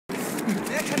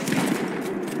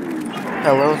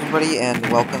Hello everybody and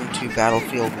welcome to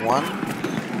Battlefield 1.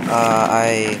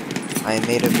 I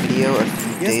made a video a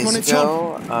few days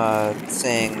ago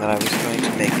saying that I was going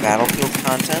to make Battlefield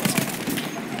content,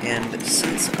 and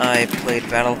since I played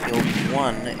Battlefield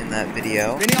 1 in that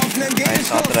video, I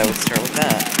thought that I would start with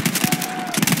that.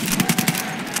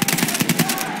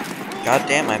 God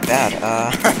damn, I'm bad.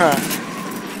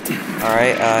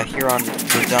 Alright, here on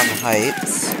Verdun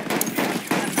Heights.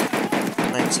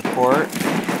 Playing support.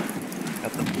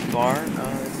 At the bar, is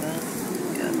that?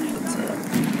 Yeah,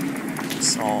 that's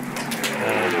assault.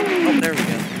 Oh, there we go.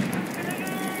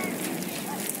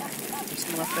 Is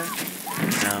someone up there?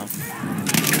 No.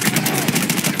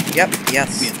 Yep,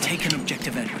 yes. We have taken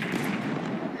objective Edward.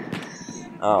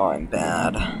 Oh, I'm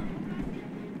bad.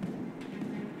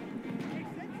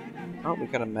 Oh, we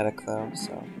got a medic though,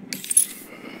 so.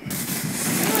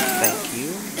 Thank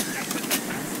you.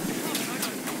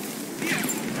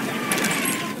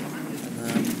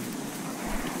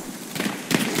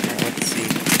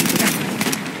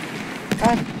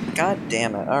 God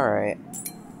damn it, alright.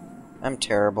 I'm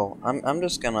terrible. I'm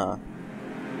just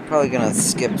probably gonna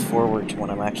skip forward to when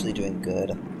I'm actually doing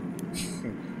good.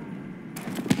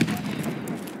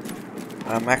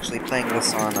 I'm actually playing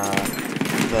this on,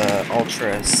 the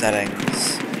ultra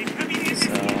settings.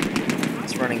 So,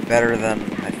 it's running better than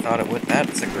I thought it would.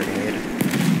 That's a grenade.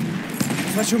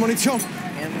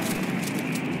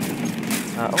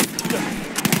 Oh.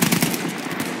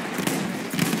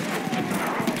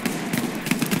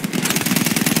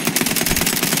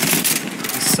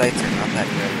 Sights are not that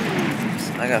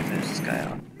good. I gotta finish this guy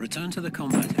off. Return to the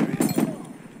combat area.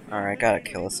 Alright, got a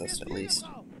kill assist at least.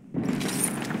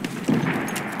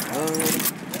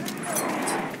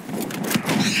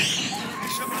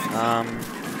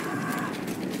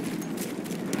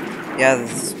 Yeah,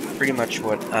 this is pretty much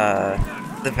what,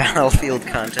 the Battlefield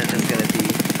content is gonna be.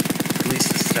 At least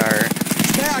to start.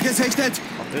 Oh,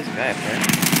 there's a guy up there.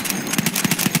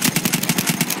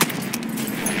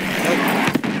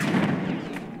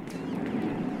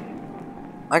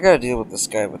 I gotta deal with this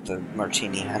guy with the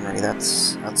Martini Henry.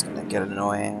 That's gonna get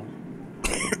annoying.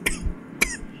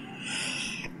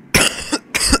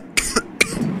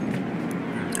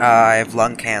 I have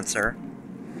lung cancer.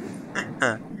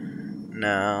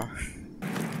 No.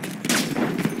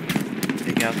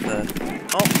 Take out the.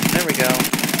 Oh, there we go.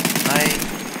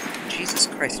 Jesus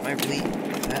Christ, am I really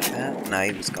that bad? No,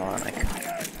 he was gone. No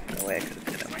way I could have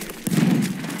hit him.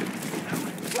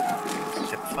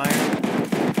 Hip fire.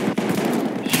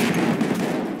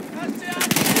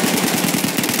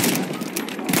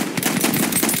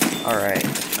 Alright,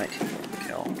 that's 19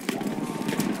 kill.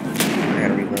 I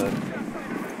gotta reload.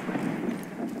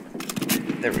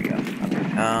 There we go. Okay.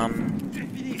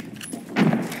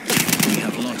 We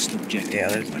have lost objective. Yeah,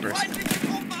 there's the person.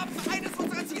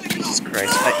 Jesus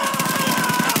Christ.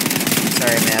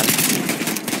 Sorry, man.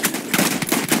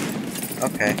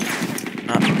 Okay.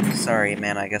 Not sorry,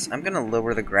 man, I guess. I'm gonna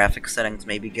lower the graphics settings,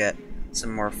 maybe get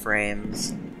some more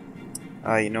frames.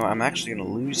 You know, I'm actually gonna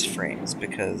lose frames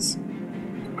because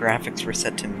graphics were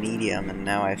set to medium and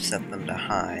now I've set them to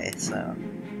high, so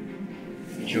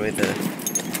enjoy the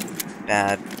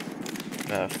bad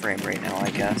frame rate now,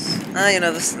 I guess. You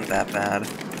know, this isn't that bad.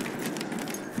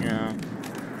 You know,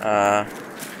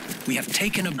 we have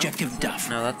taken objective Duff.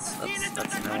 No, that's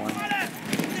no one.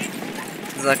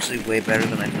 This is actually way better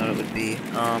than I thought it would be.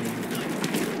 Oh,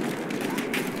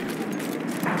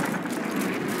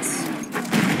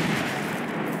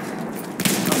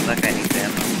 that guy needs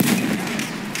ammo.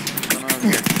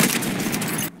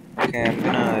 Okay, I'm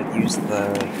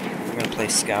gonna play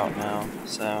scout now,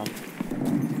 so.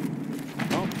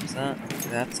 Oh,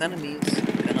 that's enemies.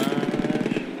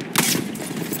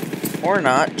 Or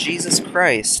not, Jesus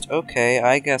Christ. Okay,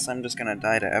 I guess I'm just gonna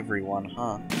die to everyone,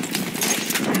 huh?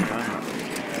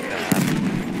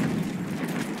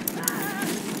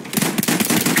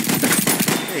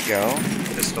 There you go,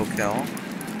 pistol kill.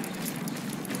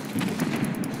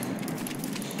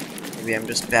 Maybe I'm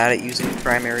just bad at using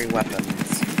primary weapons.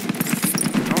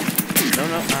 Oh,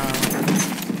 no.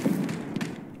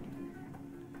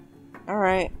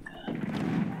 Alright.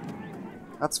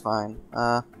 That's fine.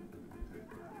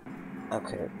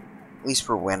 Okay. At least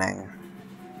we're winning.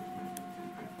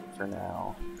 For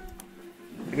now.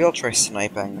 Maybe I'll try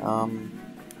sniping. Yeah,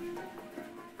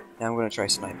 I'm gonna try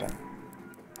sniping.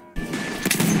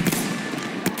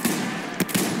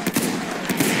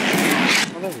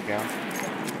 Oh, there we go.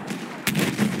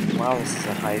 Wow, this is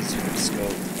a high zoom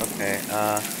scope. Okay,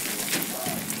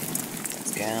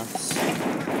 that's gas.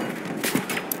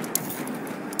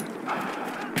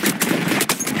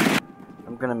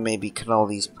 gonna maybe cut all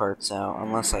these parts out,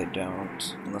 unless I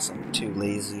don't. Unless I'm too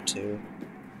lazy to.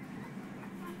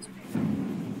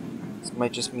 This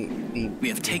might just be a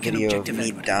video of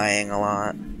me dying a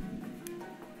lot.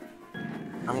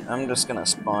 I'm just gonna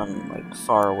spawn, like,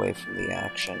 far away from the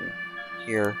action.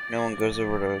 Here, no one goes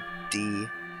over to D.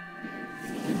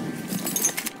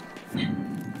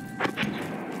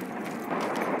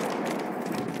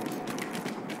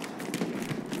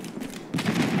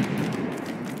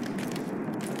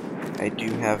 I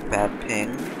do have bad ping,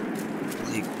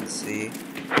 as you can see.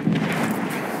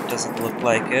 It doesn't look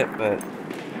like it, but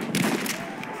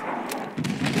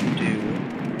I do,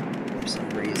 for some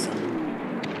reason.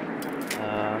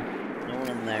 No one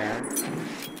in there. Is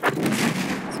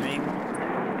there anyone in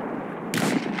there?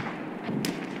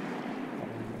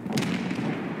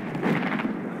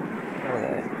 Where are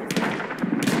they?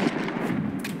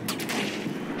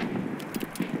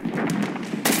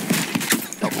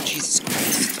 Oh, Jesus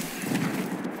Christ.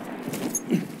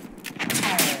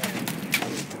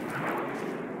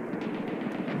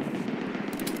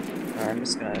 I'm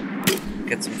just gonna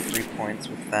get some free points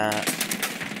with that.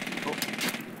 Oh.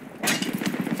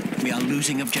 We are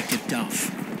losing objective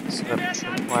Duff. Set up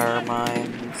tripwire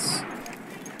mines.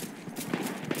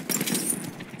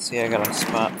 See, I got a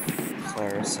spot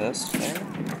flare assist there.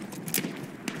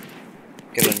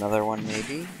 Get another one,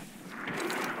 maybe.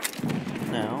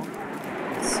 No.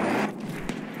 Let's see.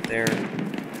 There's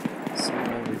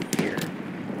someone over here.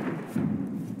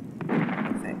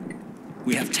 I think.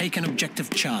 We have taken objective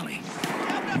Charlie.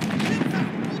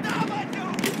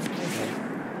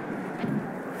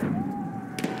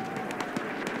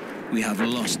 We have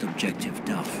lost objective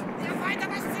Duff.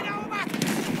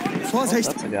 Vorsicht!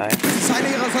 Oh, that's a guy. Seine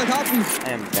ihrer Soldaten! I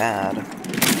am bad.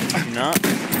 Do not.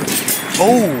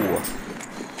 Oh!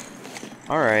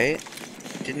 Alright.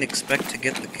 Didn't expect to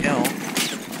get the kill.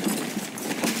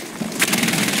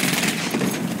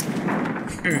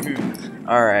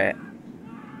 Alright.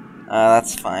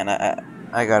 That's fine.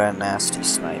 I got a nasty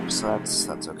snipe, so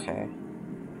that's okay.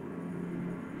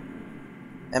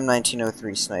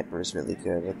 M1903 sniper is really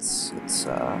good. It's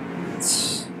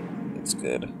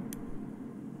good.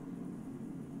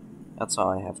 That's all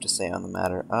I have to say on the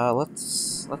matter.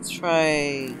 Let's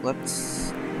try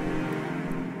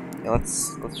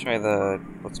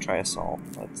assault.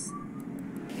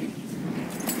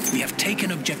 We have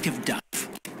taken objective Duff.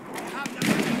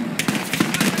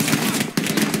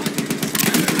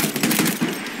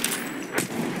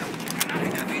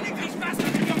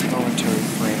 Momentary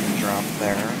frame drop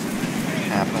there.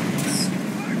 Happens.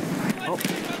 Oh.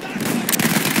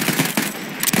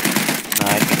 Nah,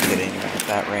 I'd be kidding at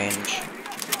that range.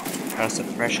 Got a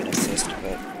suppression assist,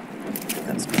 but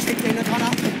that's good.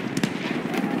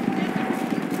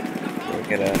 We'll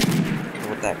get a kill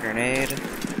with that grenade.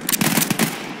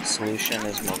 Solution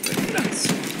is more grenades.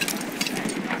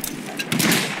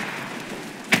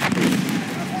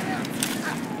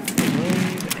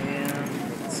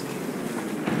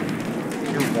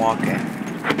 Walking.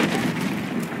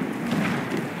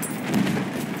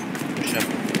 Push up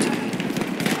T.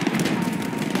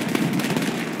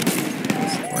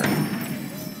 Doesn't work.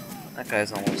 That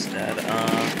guy's almost dead.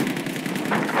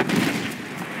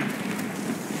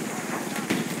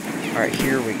 Alright,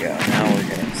 here we go. Now we're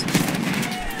getting some.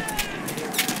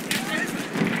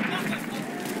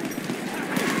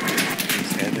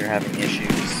 These guys are having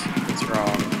issues. What's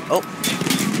wrong? Oh!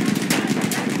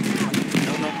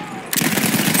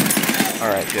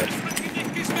 Alright, good.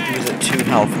 He was at 2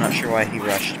 health, not sure why he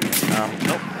rushed me.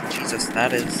 Nope. Jesus,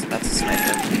 that's a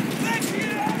sniper.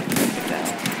 Put down.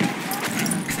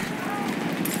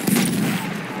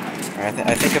 Alright,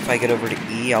 I think if I get over to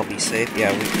E, I'll be safe.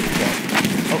 Yeah, we can go.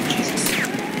 Oh, Jesus.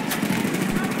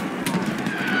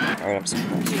 Alright, I'm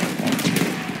supposed to go back.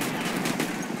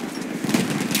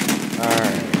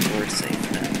 Alright, we're safe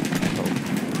now. I hope.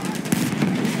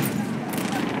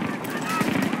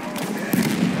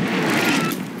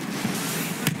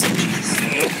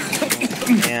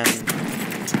 Man.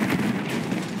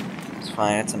 It's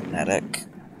fine, it's a medic.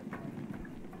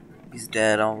 He's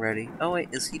dead already. Oh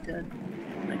wait, is he dead?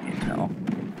 I can't tell.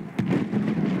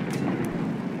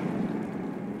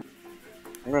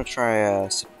 I'm gonna try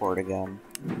support again.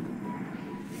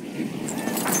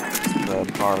 The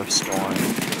bar storm.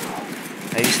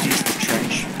 I used to use the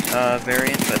trench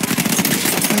variant, but...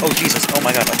 Oh Jesus, oh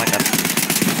my god, oh my god.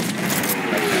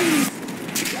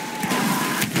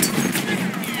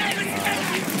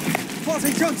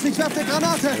 Vorsicht, ich werfe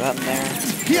Granate! That in there.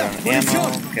 Hier, ammo.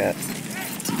 Okay.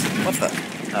 What the?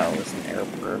 Oh, it was an air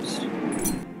burst.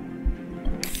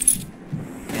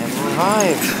 And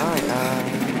revived! Alright,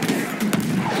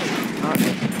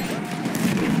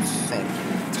 thank you.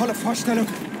 Tolle Vorstellung.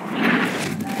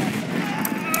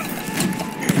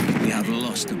 We have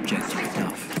lost objective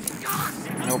Duff.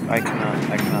 Nope, I cannot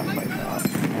fight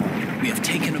that. We have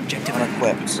taken objective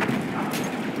Unequipped.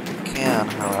 Can,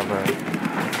 however,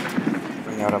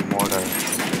 bring out a mortar.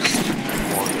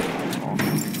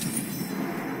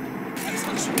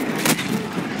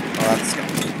 Oh, that's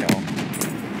gonna be a kill.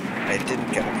 I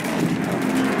didn't get a kill.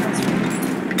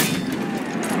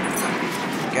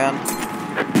 Again,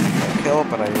 no kill,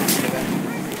 but I risked it.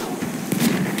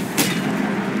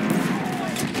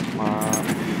 Come on.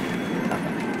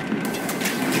 Nothing.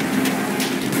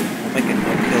 I'm making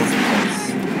no kills in this.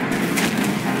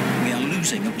 We are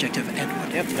losing objective Edward.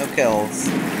 Yep, no kills. Oh,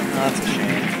 that's a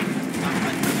shame.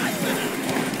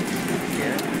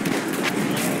 Here?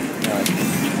 No, I can't.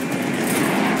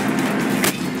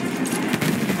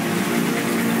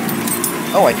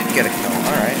 Oh, I did get a kill.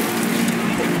 Alright.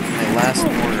 My last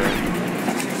order.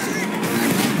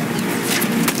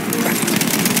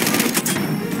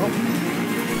 Oh.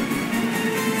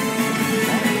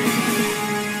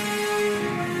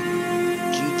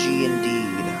 GG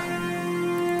indeed.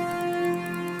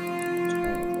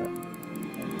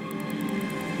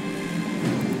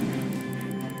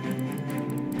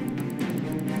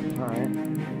 Alright.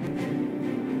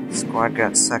 Squad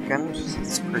got second.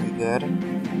 That's pretty good.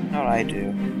 How'd I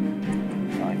do?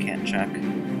 Oh, I can't check.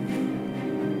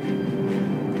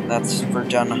 That's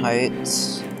Verdun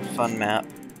Heights. Fun map.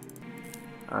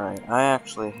 Alright, I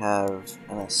actually have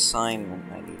an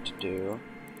assignment I need to do.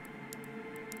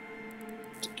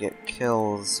 To get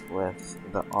kills with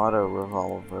the auto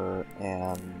revolver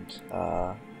and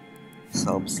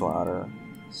sub-slaughter.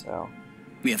 So,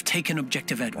 We have taken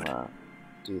objective I'm Edward. gonna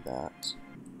do that.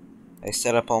 I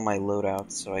set up all my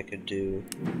loadouts so I could do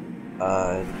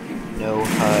no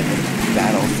HUD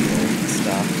battlefield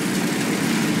stuff.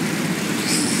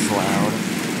 Just loud.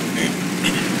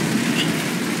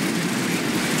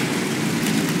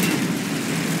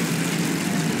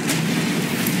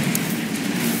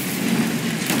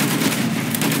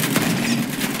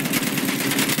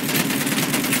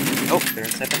 Oh, they're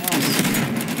inside the house.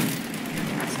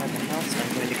 Inside the house, I'm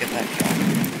going to get that kill.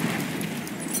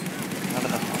 Out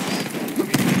of the house.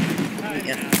 Let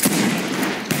me in.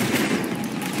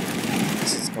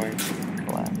 This is going to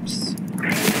collapse.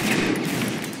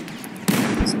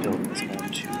 This building is going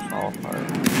to fall apart.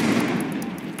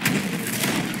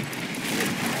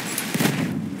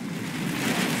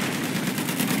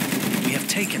 We have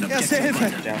taken Erste objective Hilfe.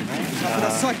 Edward. Down Ich hoffe,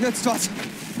 das there. Zeug nützt was.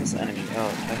 This enemy. Oh, I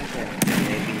think they're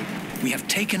We have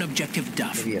taken objective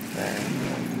Duff. maybe up there.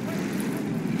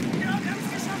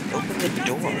 Open the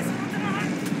door.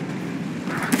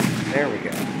 There we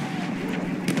go.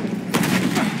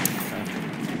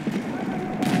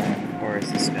 Or is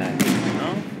this guy?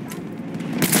 No?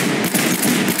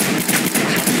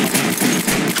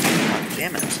 Oh,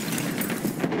 damn it.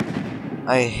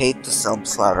 I hate the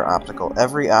sub-slaughter optical.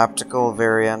 Every optical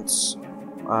variant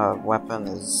weapon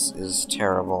is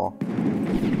terrible.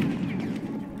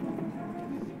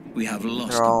 We have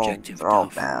lost They're all objective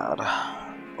Duff. bad.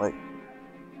 Like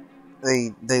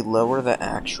they lower the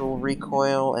actual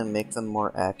recoil and make them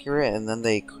more accurate, and then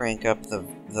they crank up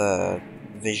the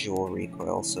visual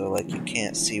recoil, so like you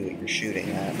can't see what you're shooting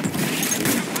at.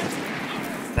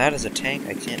 That is a tank.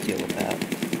 I can't deal with that.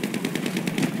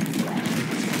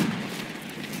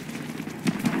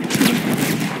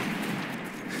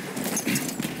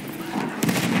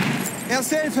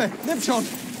 Erste Hilfe. Nimm schon.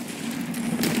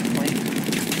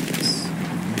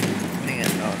 Dang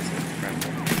it. Oh, it's a friend.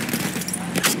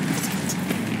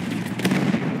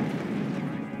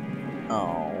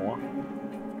 Oh.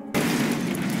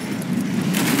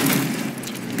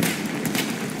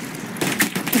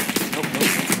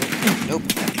 Nope.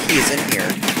 He is in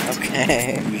here.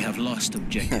 Okay. We have lost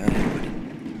objective Edward.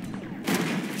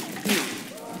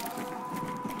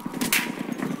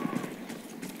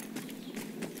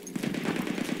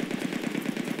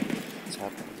 What's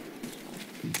happening?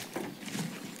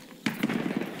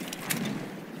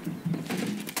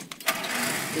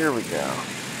 Here we go.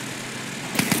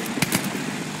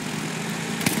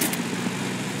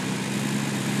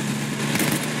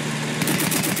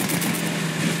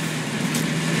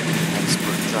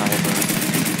 Expert driver.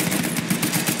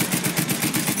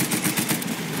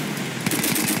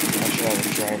 I should have a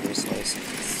driver's license.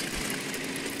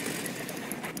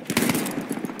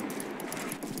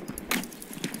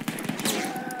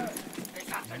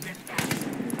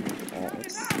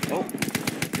 Oh,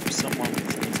 there's someone.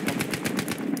 Someone's coming.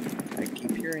 I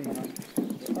keep hearing them.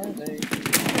 Where are they?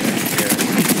 Here.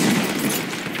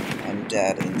 I'm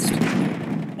dead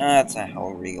instantly. That's a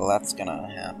hell real. That's gonna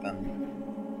happen.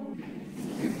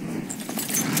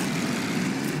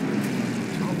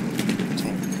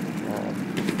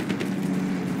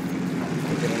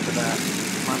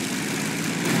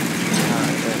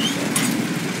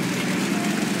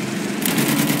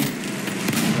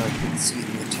 seat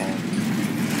in the tank.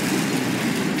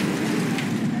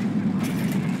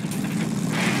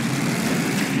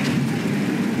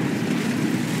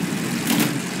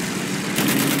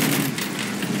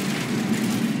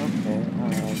 Okay,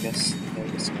 I guess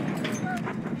there's no...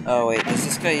 Oh wait, is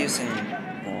this guy using...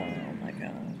 Oh my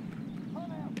god.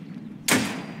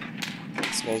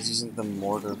 This guy's using the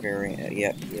mortar variant.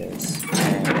 Yep, he is.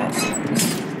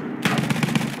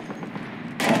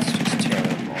 That's just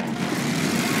terrible.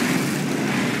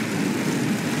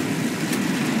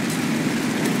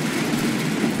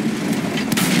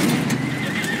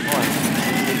 Oh, I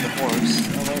need the horse.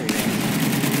 Oh, there we go.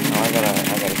 Oh, I gotta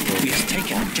kill We have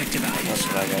taken objective That's apples.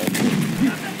 what I gotta do.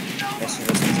 Guess this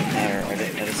doesn't matter. I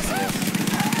just do.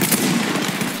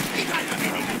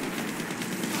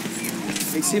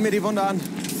 Ich sehe mir die Wunde an.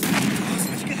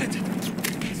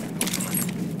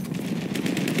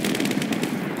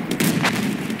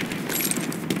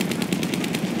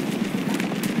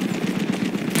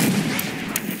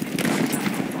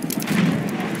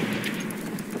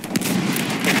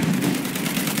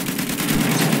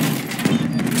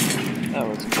 That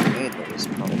was a grenade that was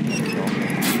probably gonna kill me.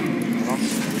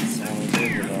 Also, it sounded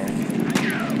good though.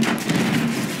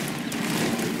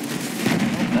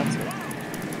 Oh, that's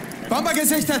it. Bomber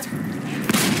gesichtet!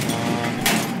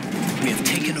 We have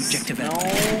taken objective No. apples.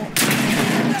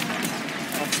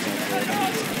 That's no good.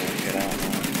 I'm just gonna get out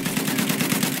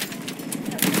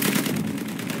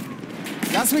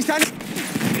now. Lass mich deine...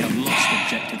 We have lost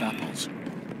objective apples.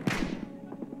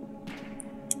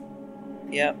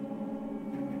 Yep.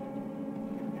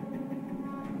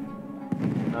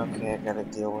 Okay, I gotta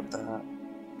deal with that.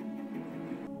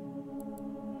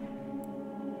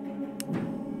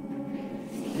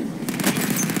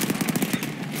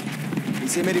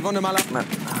 Ich sehe mir die Wunde mal an.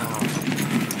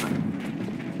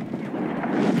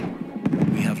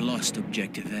 We have lost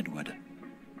objective Edward.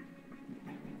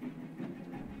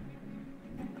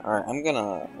 Alright, I'm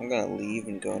gonna leave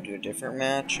and go into a different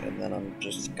match, and then I'm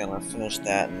just gonna finish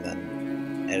that and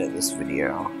then edit this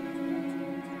video.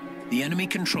 The enemy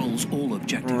controls all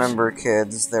objectives. Remember,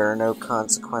 kids, there are no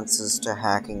consequences to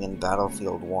hacking in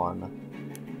Battlefield 1.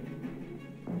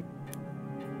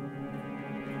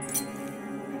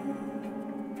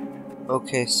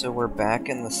 Okay, so we're back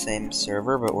in the same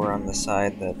server, but we're on the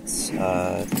side that's,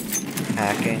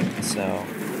 hacking, so,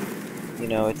 you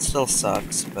know, it still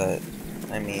sucks, but,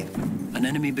 I mean, An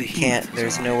enemy behemoth.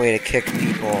 there's no way to kick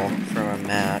people from a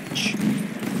match,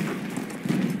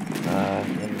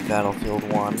 in Battlefield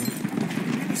 1,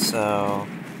 so,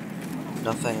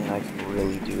 nothing I can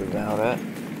really do about it,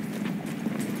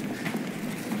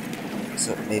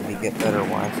 except maybe get better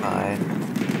Wi-Fi.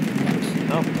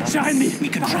 Oh, Behind me! We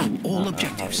control all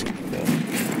objectives.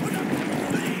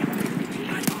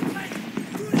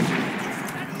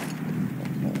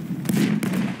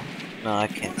 No, I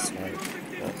can't snipe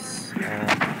this.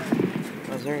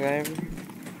 Was there a guy over here?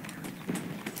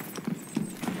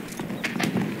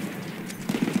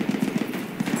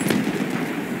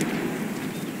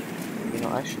 You know,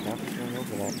 I should have to turn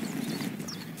over that.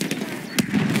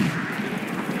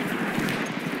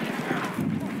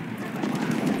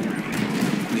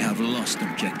 We have lost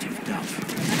objective Duff.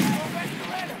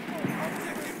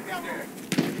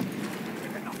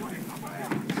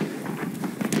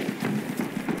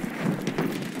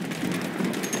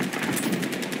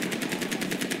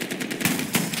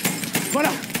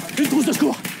 Voilà! Une trousse de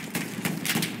secours!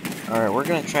 Alright, we're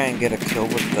gonna try and get a kill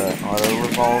with the auto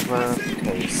revolver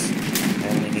because I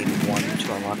only need one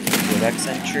to unlock the codex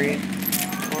entry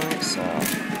for it, so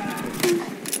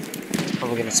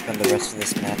probably gonna spend the rest of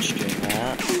this match doing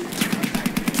that.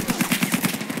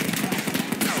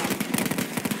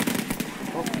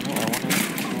 Oh, no, I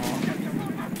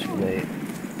wanna... too late.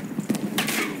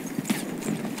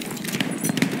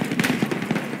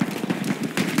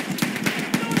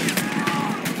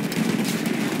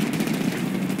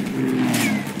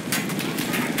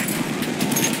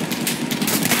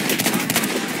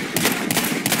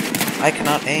 I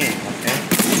cannot aim, okay?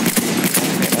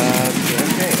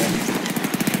 Okay, then.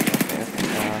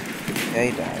 Yeah,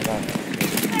 he died.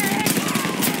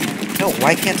 No,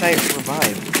 why can't I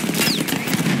revive?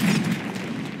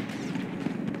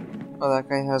 Oh, that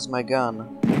guy has my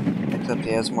gun. Except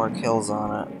he has more kills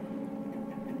on it.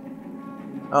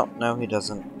 Oh, no, he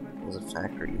doesn't. It's a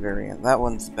factory variant. That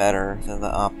one's better than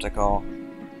the optical.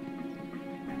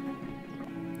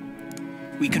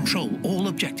 We control all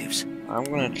objectives. I'm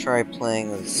gonna try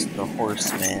playing as the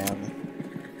Horseman,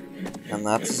 and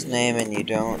that's his name. And you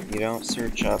don't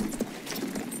search up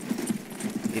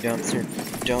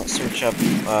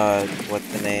what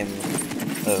the name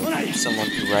of someone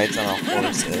who rides on a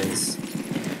horse is.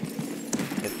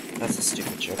 That's a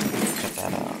stupid joke. Cut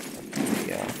that out.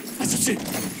 Yeah.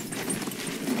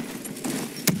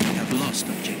 We have lost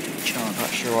objective Charlie.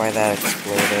 Not sure why that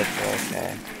exploded, but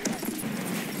okay.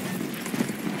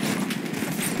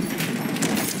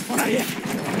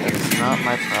 That's not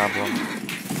my problem.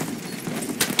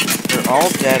 They're all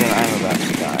dead and I'm about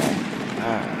to die.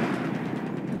 Alright.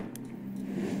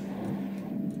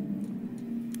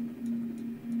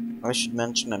 I should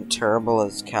mention I'm terrible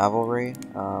as cavalry.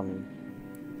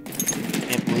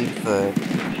 Can't believe the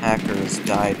hackers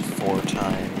died 4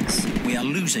 times. We are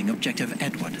losing objective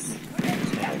Edward.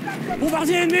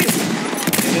 Bombardier ennemi!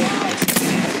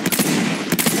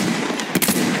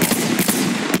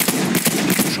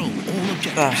 Control all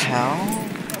objectives. The hell?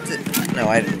 No,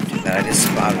 I didn't do that. I just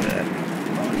spotted it.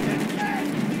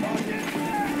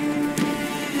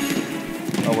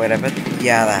 Oh wait, I bet.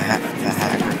 Yeah, the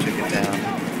hacker took it down.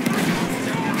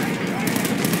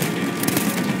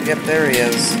 Yep, there he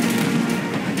is.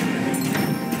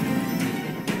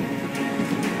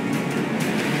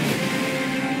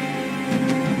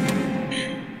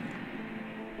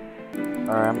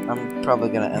 Alright, I'm probably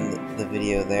gonna end the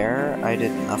video there. I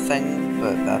did nothing,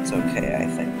 but that's okay, I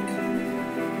think.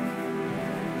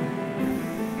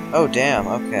 Oh, damn,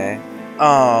 okay.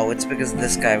 Oh, it's because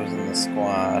this guy was in the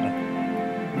squad.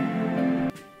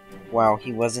 Wow,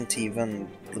 he wasn't even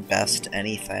the best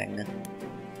anything.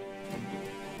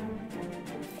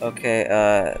 Okay,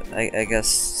 I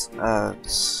guess,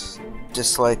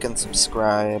 dislike and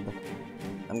subscribe.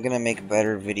 I'm gonna make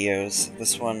better videos.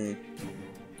 This one,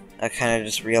 I kind of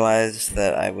just realized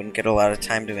that I wouldn't get a lot of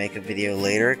time to make a video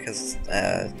later, because,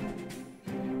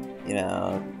 you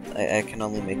know, I can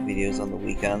only make videos on the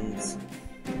weekends,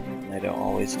 and I don't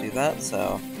always do that,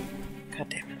 so... God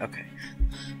damn it, okay.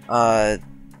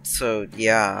 So,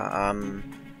 yeah,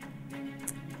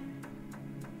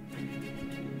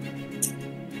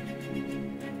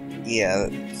 yeah,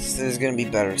 there's gonna be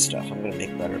better stuff. I'm gonna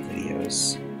make better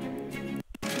videos.